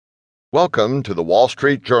Welcome to the Wall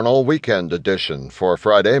Street Journal Weekend Edition for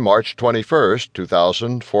Friday, March 21st,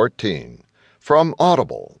 2014. From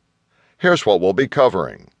Audible. Here's what we'll be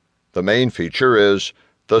covering. The main feature is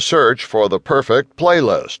The Search for the Perfect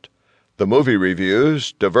Playlist. The movie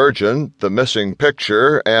reviews, Divergent, The Missing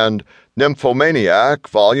Picture, and Nymphomaniac,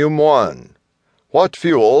 Volume 1. What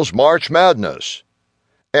fuels March Madness?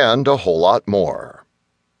 And a whole lot more.